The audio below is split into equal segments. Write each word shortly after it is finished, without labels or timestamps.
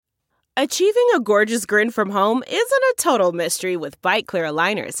Achieving a gorgeous grin from home isn't a total mystery with Byte Clear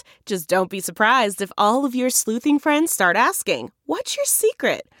aligners. Just don't be surprised if all of your sleuthing friends start asking, "What's your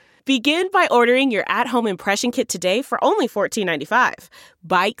secret?" Begin by ordering your at-home impression kit today for only $14.95.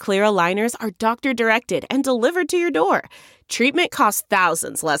 Byte Clear aligners are doctor-directed and delivered to your door. Treatment costs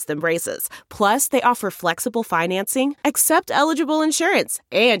thousands less than braces. Plus, they offer flexible financing, accept eligible insurance,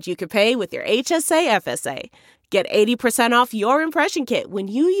 and you can pay with your HSA FSA. Get 80% off your impression kit when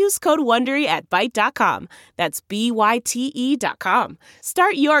you use code WONDERY at Byte.com. That's BYTE.com.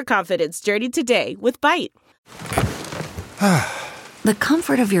 Start your confidence journey today with Byte. The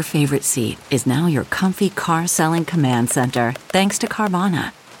comfort of your favorite seat is now your comfy car selling command center, thanks to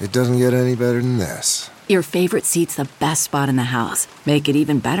Carvana. It doesn't get any better than this. Your favorite seat's the best spot in the house. Make it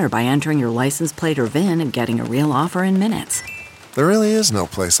even better by entering your license plate or VIN and getting a real offer in minutes. There really is no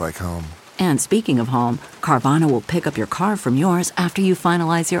place like home. And speaking of home, Carvana will pick up your car from yours after you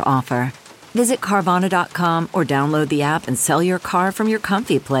finalize your offer. Visit Carvana.com or download the app and sell your car from your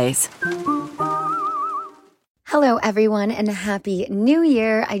comfy place. Hello, everyone, and Happy New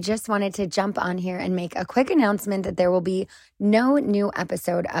Year. I just wanted to jump on here and make a quick announcement that there will be no new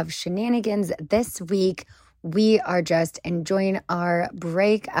episode of Shenanigans this week. We are just enjoying our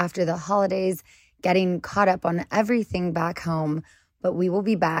break after the holidays, getting caught up on everything back home, but we will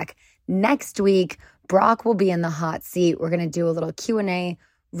be back next week. Brock will be in the hot seat. We're going to do a little Q&A,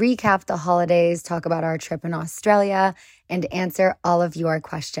 recap the holidays, talk about our trip in Australia, and answer all of your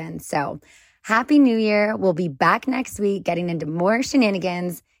questions. So Happy New Year. We'll be back next week getting into more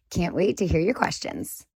shenanigans. Can't wait to hear your questions.